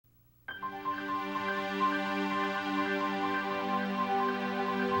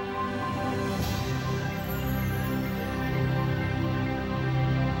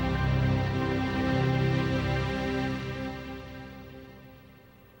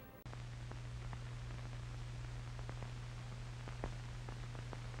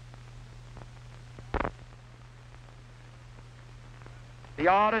The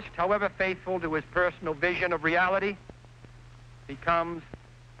artist, however faithful to his personal vision of reality, becomes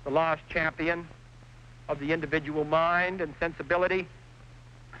the lost champion of the individual mind and sensibility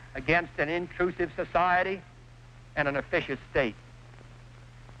against an intrusive society and an officious state.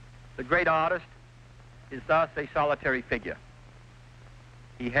 The great artist is thus a solitary figure.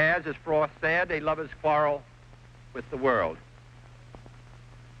 He has, as Frost said, a lover's quarrel with the world.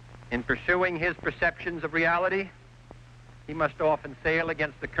 In pursuing his perceptions of reality, he must often sail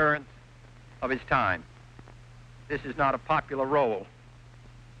against the currents of his time. This is not a popular role.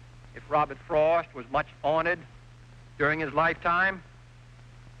 If Robert Frost was much honored during his lifetime,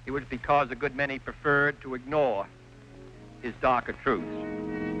 it was because a good many preferred to ignore his darker truths.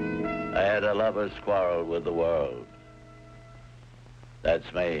 I had a lover's quarrel with the world.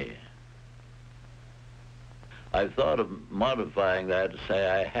 That's me. I've thought of modifying that to say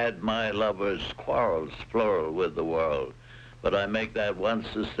I had my lover's quarrels, plural, with the world. But I make that one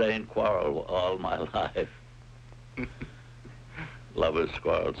sustained quarrel all my life. Lover's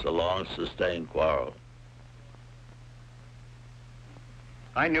quarrel, it's a long sustained quarrel.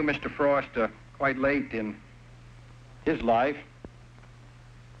 I knew Mr. Frost quite late in his life,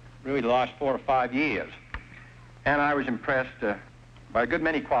 really the last 4 or 5 years. And I was impressed by a good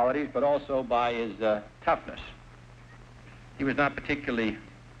many qualities, but also by his toughness. He was not particularly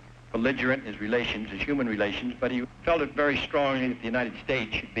belligerent in his relations, his human relations, but he felt it very strongly that the United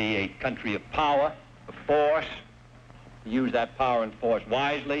States should be a country of power, of force, to use that power and force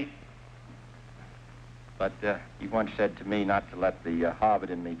wisely. But he once said to me not to let the Harvard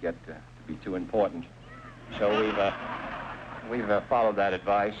in me get to be too important. So we've followed that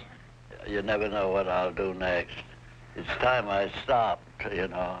advice. You never know what I'll do next. It's time I stopped, you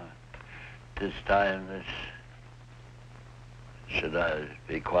know. This time, should I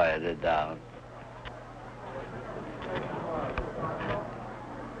be quieted down?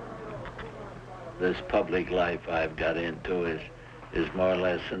 This public life I've got into is more or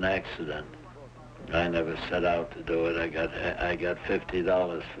less an accident. I never set out to do it. I got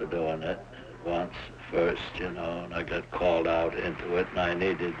 $50 for doing it once first, you know, and I got called out into it, and I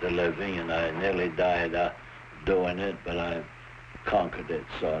needed the living, and I nearly died doing it, but I conquered it,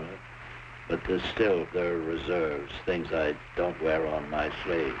 sort of. But there are reserves, things I don't wear on my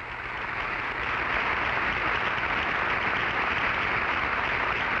sleeve.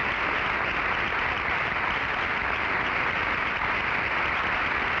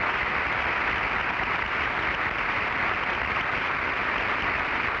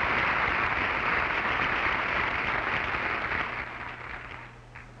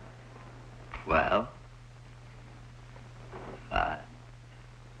 Well,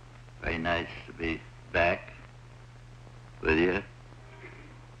 very nice to be back with you.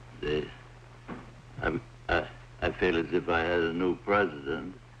 I feel as if I had a new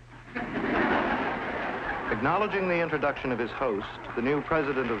president. Acknowledging the introduction of his host, the new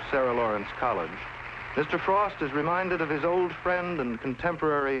president of Sarah Lawrence College, Mr. Frost is reminded of his old friend and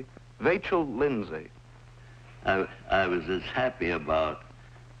contemporary, Vachel Lindsay. I was as happy about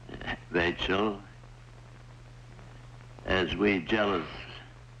Vachel as we jealous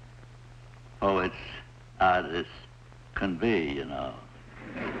poets, artists can be, you know.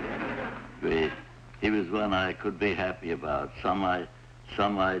 He was one I could be happy about. Some I'm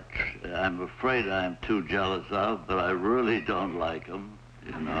afraid I'm too jealous of, but I really don't like them,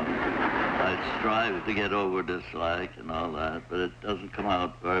 you know. I strive to get over dislike and all that, but it doesn't come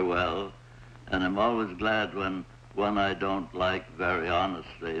out very well. And I'm always glad when one I don't like very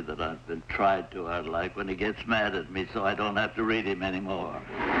honestly, that I've been tried to like, when he gets mad at me, so I don't have to read him anymore.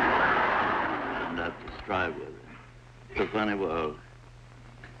 And have to strive with him. It's a funny world.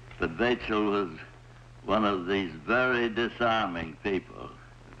 But Vachel was one of these very disarming people,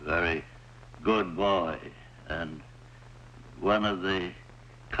 a very good boy, and one of the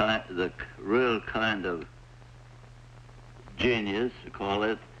real kind of genius,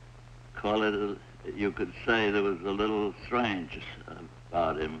 you could say there was a little strange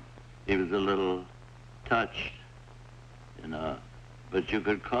about him. He was a little touched, you know, but you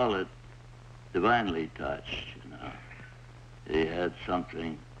could call it divinely touched, you know. He had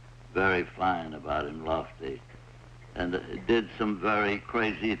something very fine about him, lofty, and did some very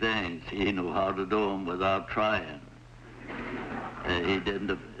crazy things. He knew how to do them without trying.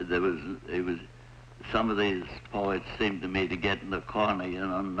 Some of these poets seem to me to get in the corner, you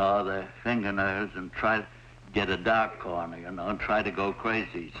know, and gnaw their fingernails and try to get a dark corner, you know, and try to go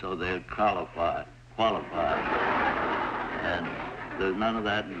crazy so they'll qualify. And there's none of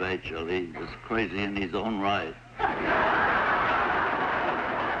that in Vachel. He was crazy in his own right.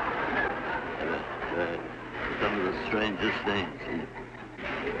 Some of the strangest things.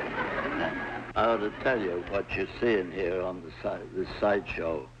 I ought to tell you what you're seeing here on the side, this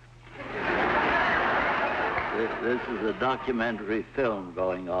sideshow. This is a documentary film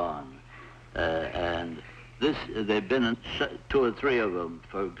going on, and they've been in 2 or 3 of them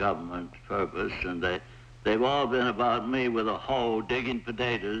for government purpose, and they've all been about me with a hoe digging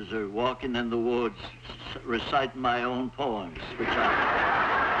potatoes or walking in the woods reciting my own poems, which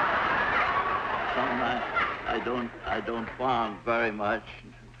I don't farm very much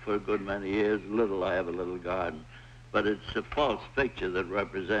for a good many years. I have a little garden. But it's a false picture that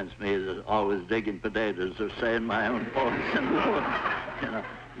represents me as always digging potatoes or saying my own poems in the woods. You know,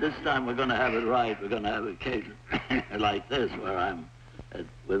 this time we're going to have it right. We're going to have a case like this where I'm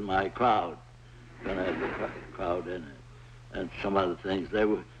with my crowd. Going to have the crowd in it. And some other things. They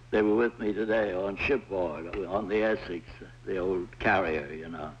were with me today on shipboard, on the Essex, the old carrier, you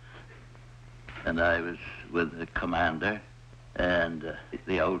know. And I was with the commander, and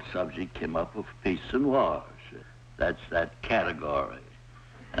the old subject came up of peace and wars. That's that category.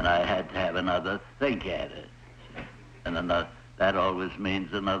 And I had to have another think at it. And that always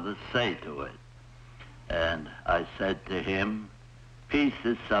means another say to it. And I said to him, peace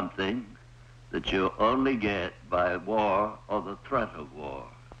is something that you only get by war or the threat of war,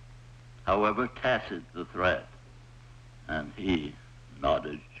 however tacit the threat. And he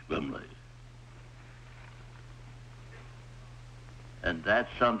nodded grimly. And that's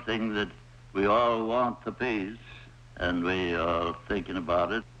something that we all want, the peace, and we are thinking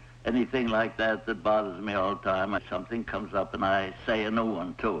about it. Anything like that bothers me all the time, something comes up and I say a new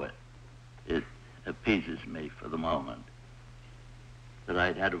one to it. It appeases me for the moment. That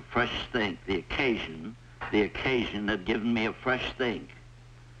I'd had a fresh think, the occasion had given me a fresh think.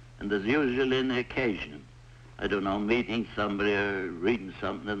 And there's usually an occasion. I don't know, meeting somebody or reading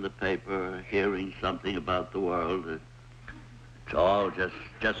something in the paper or hearing something about the world. It's all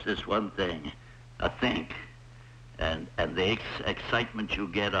just this one thing, a think. And the excitement you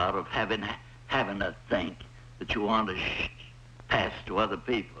get out of having a think that you want to pass to other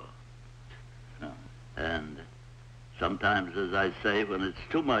people. You know? And sometimes, as I say, when it's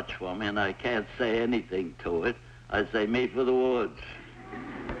too much for me and I can't say anything to it, I say, me for the woods.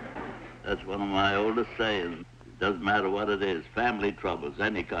 That's one of my oldest sayings. It doesn't matter what it is, family troubles,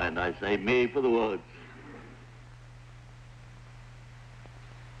 any kind, I say, me for the woods.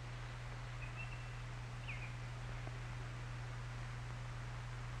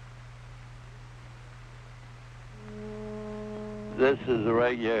 This is a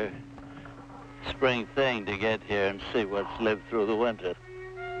regular spring thing to get here and see what's lived through the winter.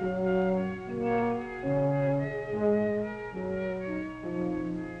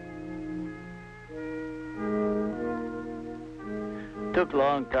 Took a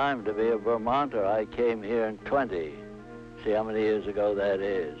long time to be a Vermonter. I came here in 20. See how many years ago that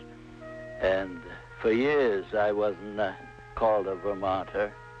is. And for years I wasn't called a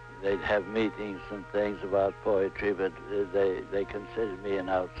Vermonter. They'd have meetings and things about poetry, but they considered me an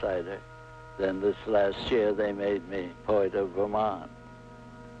outsider. Then this last year, they made me poet of Vermont.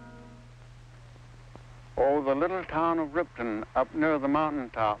 Oh, the little town of Ripton, up near the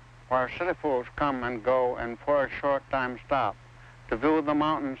mountaintop, where city folks come and go and for a short time stop to view the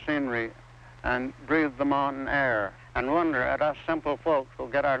mountain scenery and breathe the mountain air and wonder at us simple folks who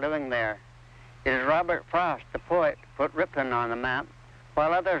get our living there. It is Robert Frost, the poet, put Ripton on the map.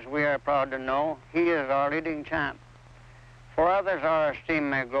 While others we are proud to know, he is our leading champ. For others our esteem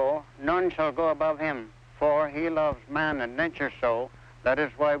may go, none shall go above him, for he loves man and nature so, that is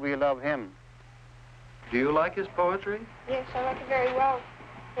why we love him. Do you like his poetry? Yes, I like it very well.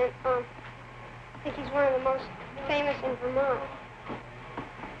 And I think he's one of the most famous in Vermont.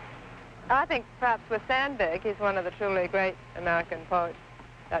 I think perhaps with Sandberg, he's one of the truly great American poets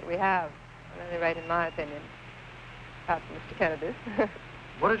that we have, at any rate in my opinion. Perhaps Mr. Kennedy's.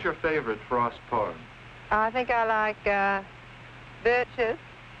 What is your favorite Frost poem? I think I like Birches.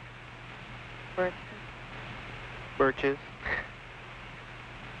 Birches.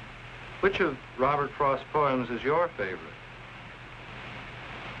 Which of Robert Frost's poems is your favorite?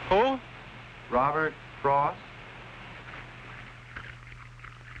 Who? Robert Frost?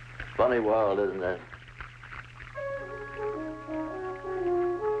 Funny world, isn't it?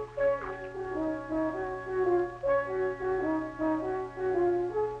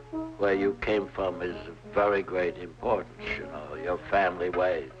 Where you came from is of very great importance, you know, your family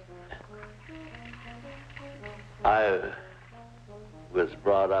ways. I was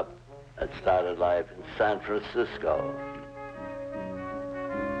brought up and started life in San Francisco.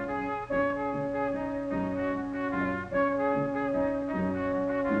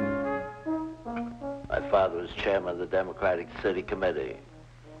 My father was chairman of the Democratic City Committee.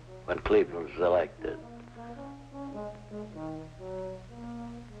 when Cleveland was elected.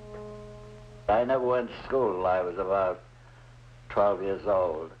 I never went to school till I was about 12 years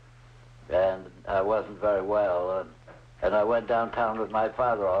old, and I wasn't very well, and I went downtown with my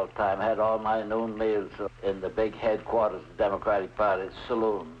father all the time, had all my noon meals in the big headquarters of the Democratic Party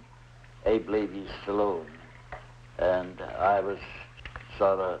saloon, Abe Levy's saloon, and I was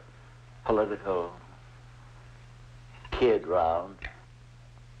sort of political kid round.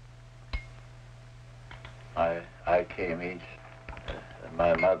 I came east, and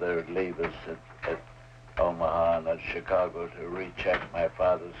my mother would leave us at Omaha and at Chicago to recheck my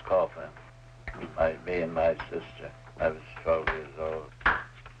father's coffin, me and my sister. I was 12 years old.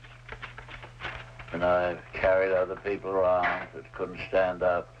 And I carried other people around that couldn't stand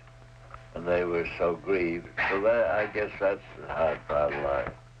up, and they were so grieved. So that, I guess that's the hard part of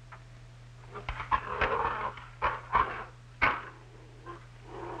life.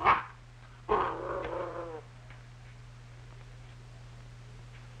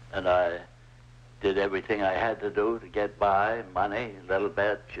 And I did everything I had to do to get by, money, a little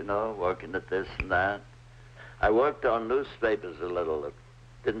bit, you know, working at this and that. I worked on newspapers a little. It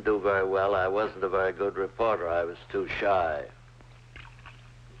didn't do very well. I wasn't a very good reporter. I was too shy.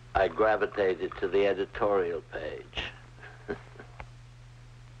 I gravitated to the editorial page.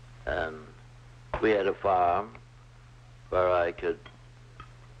 And we had a farm where I could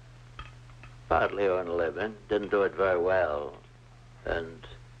partly earn a living. Didn't do it very well. And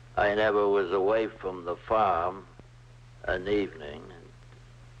I never was away from the farm an evening.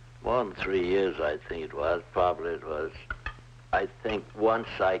 More than 3 years, I think it was. Probably it was. I think once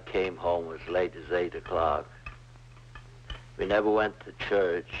I came home as late as 8 o'clock. We never went to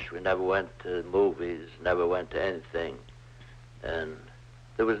church. We never went to movies. Never went to anything. And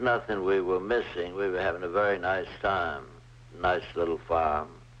there was nothing we were missing. We were having a very nice time. Nice little farm.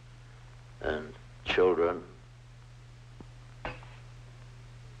 And children.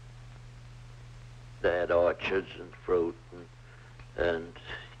 They had orchards and fruit and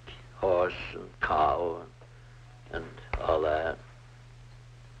horse and cow and all that.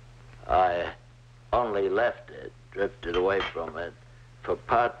 I only left it, drifted away from it, for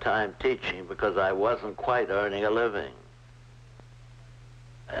part-time teaching because I wasn't quite earning a living.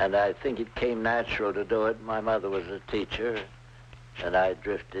 And I think it came natural to do it. My mother was a teacher, and I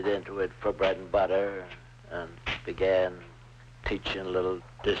drifted into it for bread and butter and began teaching a little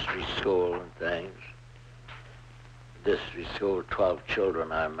district school and things. District school, 12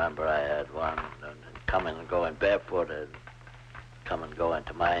 children, I remember I had one, and coming and going barefooted, come and go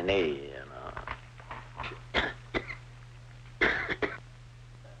into my knee, you know.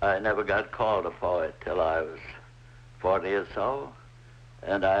 I never got called a poet till I was 40 or so,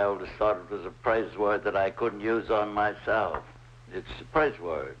 and I always thought it was a praise word that I couldn't use on myself. It's a praise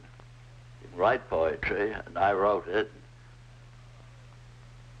word. You can write poetry, and I wrote it.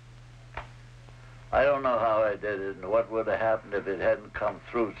 I don't know how I did it and what would have happened if it hadn't come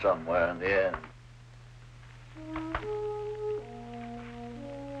through somewhere in the end.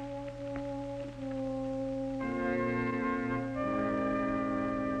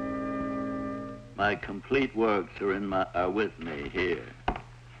 My complete works are with me here.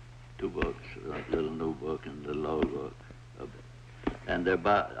 2 books, a little new book and a little old book. And they're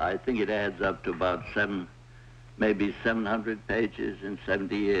about, I think it adds up to about maybe 700 pages in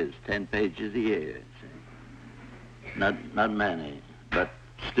 70 years, 10 pages a year. Not many, but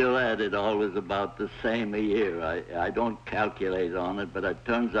still added always about the same a year. I don't calculate on it, but it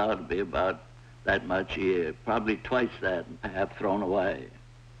turns out to be about that much a year, probably twice that and half thrown away.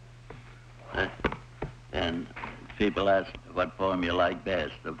 And people ask what poem you like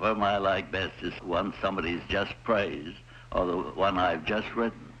best. The poem I like best is one somebody's just praised, or the one I've just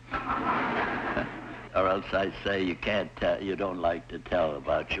written. Or else I say you can't tell, you don't like to tell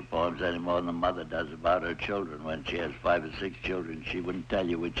about your poems any more than a mother does about her children. When she has 5 or 6 children, she wouldn't tell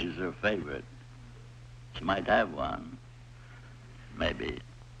you which is her favorite. She might have one. Maybe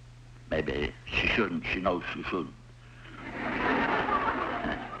she shouldn't. She knows she shouldn't.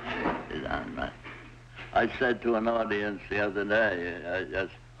 I said to an audience the other day,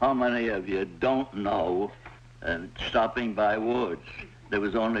 how many of you don't know stopping by woods? There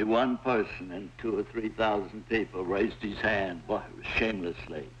was only one person in 2,000 or 3,000 people raised his hand,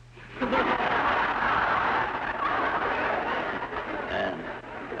 shamelessly.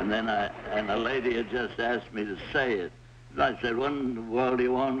 And then a lady had just asked me to say it. And I said, what in the world do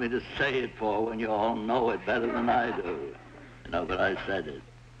you want me to say it for when you all know it better than I do? You know, but I said it.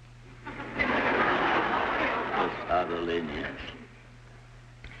 Just out of lenience.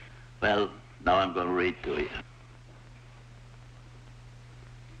 Well, now I'm going to read to you.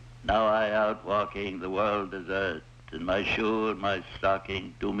 Now I out walking, the world desert, and my shoe and my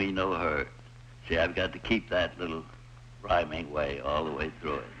stocking do me no hurt. See, I've got to keep that little rhyming way all the way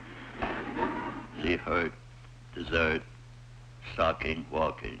through it. See, hurt, desert, stocking,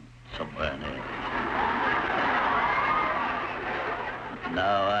 walking, somewhere in there.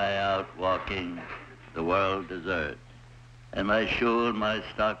 Now I out walking, the world desert, and my shoe and my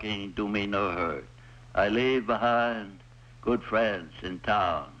stocking do me no hurt. I leave behind good friends in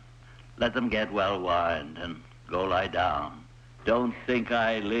town. Let them get well wined and go lie down. Don't think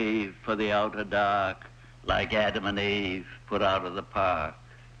I leave for the outer dark, like Adam and Eve put out of the park.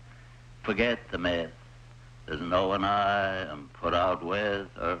 Forget the myth. There's no one I am put out with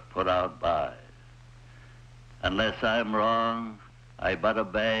or put out by. Unless I'm wrong, I but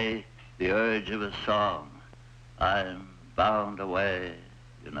obey the urge of a song. I'm bound away,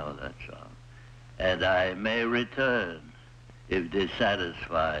 you know that song. And I may return if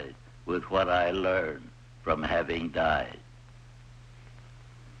dissatisfied with what I learned from having died.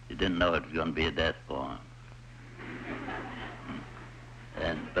 You didn't know it was going to be a death poem.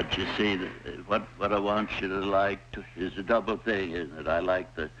 But you see, what I want you to like is a double thing, isn't it? I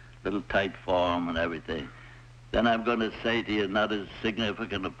like the little tight form and everything. Then I'm going to say to you, not as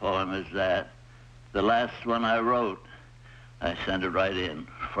significant a poem as that. The last one I wrote, I sent it right in,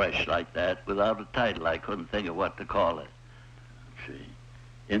 fresh like that, without a title. I couldn't think of what to call it. Let's see.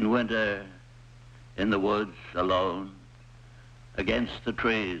 In winter, in the woods, alone, against the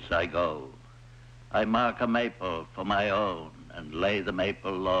trees I go. I mark a maple for my own and lay the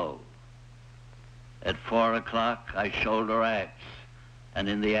maple low. At 4 o'clock I shoulder axe, and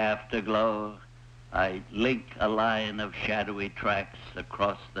in the afterglow I link a line of shadowy tracks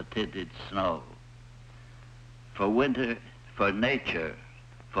across the tinted snow. For nature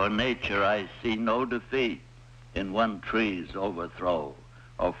I see no defeat in one tree's overthrow,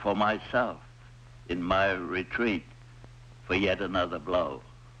 or for myself in my retreat for yet another blow.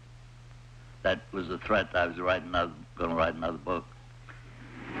 That was the threat. I was going to write another book.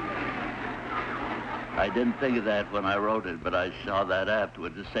 I didn't think of that when I wrote it, but I saw that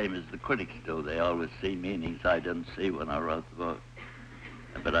afterwards, the same as the critics do. They always see meanings I didn't see when I wrote the book.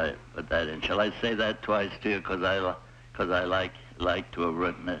 But I put that in. Shall I say that twice to you? Because I like to have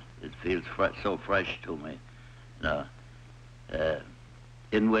written it. It feels so fresh to me. You know,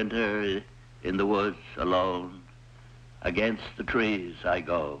 in winter, in the woods, alone, against the trees I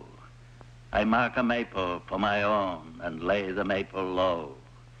go. I mark a maple for my own and lay the maple low.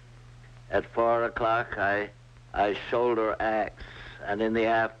 At 4 o'clock I shoulder axe, and in the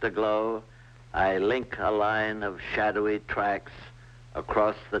afterglow I link a line of shadowy tracks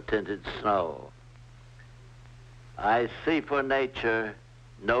across the tinted snow. I see for nature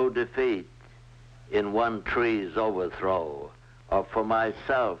no defeat in one tree's overthrow, or for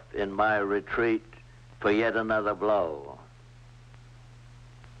myself in my retreat for yet another blow.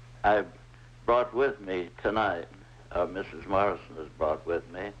 I've brought with me tonight, or Mrs. Morrison has brought with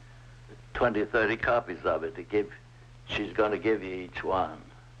me, 20, 30 copies of it to give. She's going to give you each one.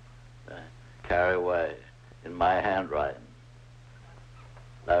 Carry away in my handwriting.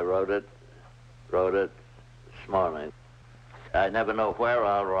 I wrote it this morning. I never know where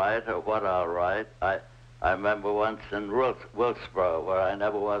I'll write or what I'll write. I remember once in Wilkesboro, where I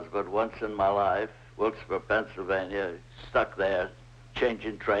never was but once in my life, Wilkesboro, Pennsylvania, stuck there,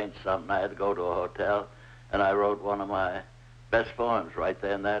 changing trains something. I had to go to a hotel, and I wrote one of my best poems right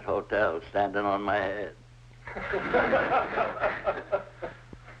there in that hotel, standing on my head.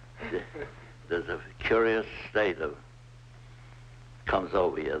 There's a curious state of comes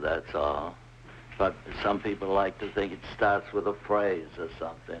over you, that's all. But some people like to think it starts with a phrase or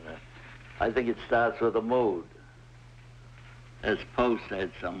something. I think it starts with a mood. As Poe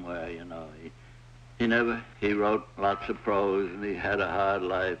said somewhere, you know, he wrote lots of prose, and he had a hard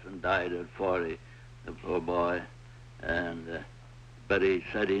life and died at 40, the poor boy. But he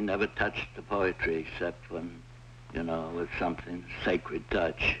said he never touched the poetry except when, you know, with something sacred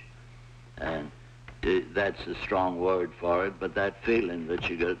touch. And that's a strong word for it, but that feeling that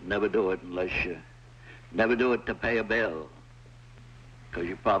you could never do it unless you never do it to pay a bill, because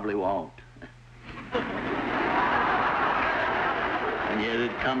you probably won't. And yet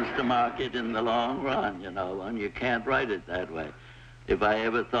it comes to market in the long run, you know, and you can't write it that way. If I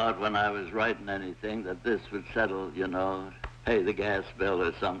ever thought when I was writing anything that this would settle, you know, pay the gas bill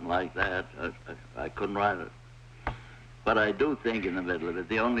or something like that, I couldn't write it. But I do think in the middle of it,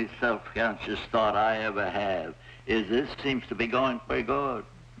 the only self-conscious thought I ever have is this seems to be going pretty good.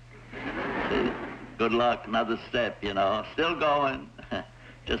 See, good luck, another step, you know, still going.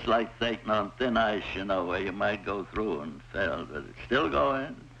 Just like skating on thin ice, you know, where you might go through and fail, but it's still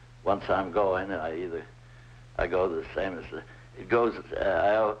going. once I'm going, I go the same as it goes.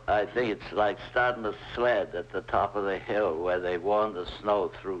 I think it's like starting a sled at the top of the hill where they've worn the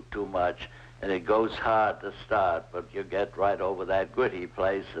snow through too much, and it goes hard to start, but you get right over that gritty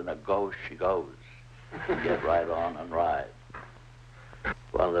place, and a go she goes. You get right on and ride.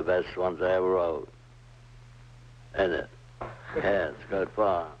 One of the best ones I ever wrote. Isn't it? Yeah, it's good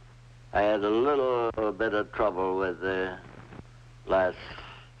fun. I had a little bit of trouble with the last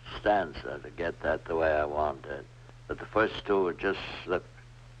stanza to get that the way I wanted. But the first two were just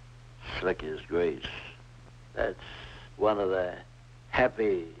slick as grease. That's one of the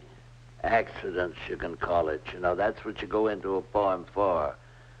happy accidents, you can call it. You know, that's what you go into a poem for.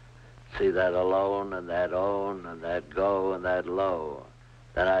 See that alone and that own and that go and that low.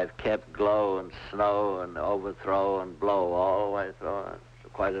 Then I've kept glow and snow and overthrow and blow all the way through.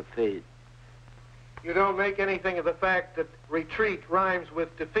 It's quite a feat. You don't make anything of the fact that retreat rhymes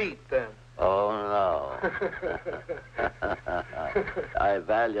with defeat, then? Oh, no. I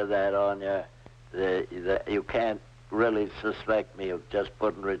value that on you. You can't really suspect me of just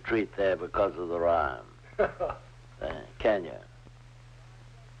putting retreat there because of the rhyme. Can you?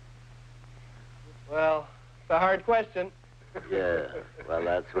 Well, it's a hard question. Yeah, well,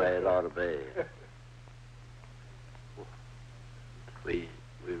 that's the way it ought to be. We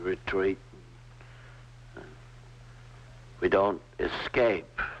retreat. We don't escape.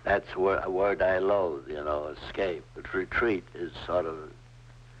 That's a word I loathe, you know, escape. But retreat is sort of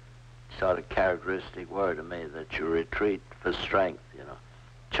characteristic word to me, that you retreat for strength, you know.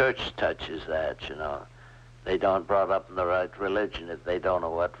 Church touches that, you know. They don't brought up in the right religion if they don't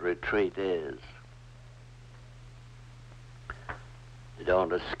know what retreat is. You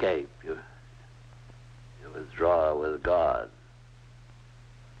don't escape. You withdraw with God,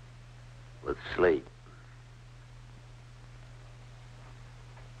 with sleep.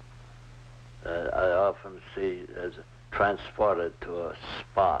 I often see as transported to a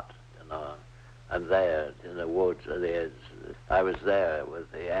spot, you know. I'm there in the woods. I was there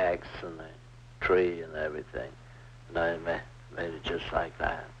with the axe and the tree and everything, and I made it just like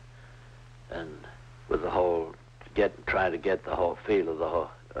that. And with the whole, trying to get the whole feel of the whole,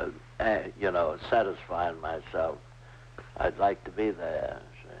 you know, satisfying myself. I'd like to be there.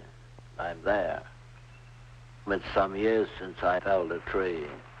 See? I'm there. It's some years since I felled a tree,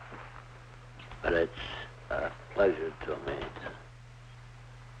 but it's a pleasure to me.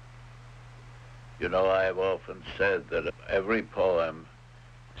 You know, I've often said that every poem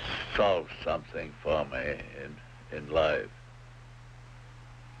solves something for me in life.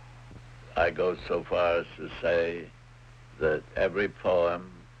 I go so far as to say that every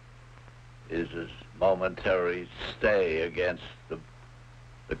poem is a momentary stay against the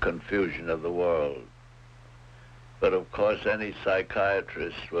confusion of the world. But of course, any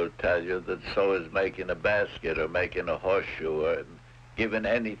psychiatrist will tell you that so is making a basket or making a horseshoe, or giving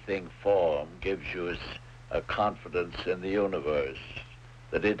anything form gives you a confidence in the universe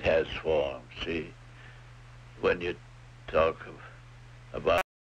that it has form. See, when you talk about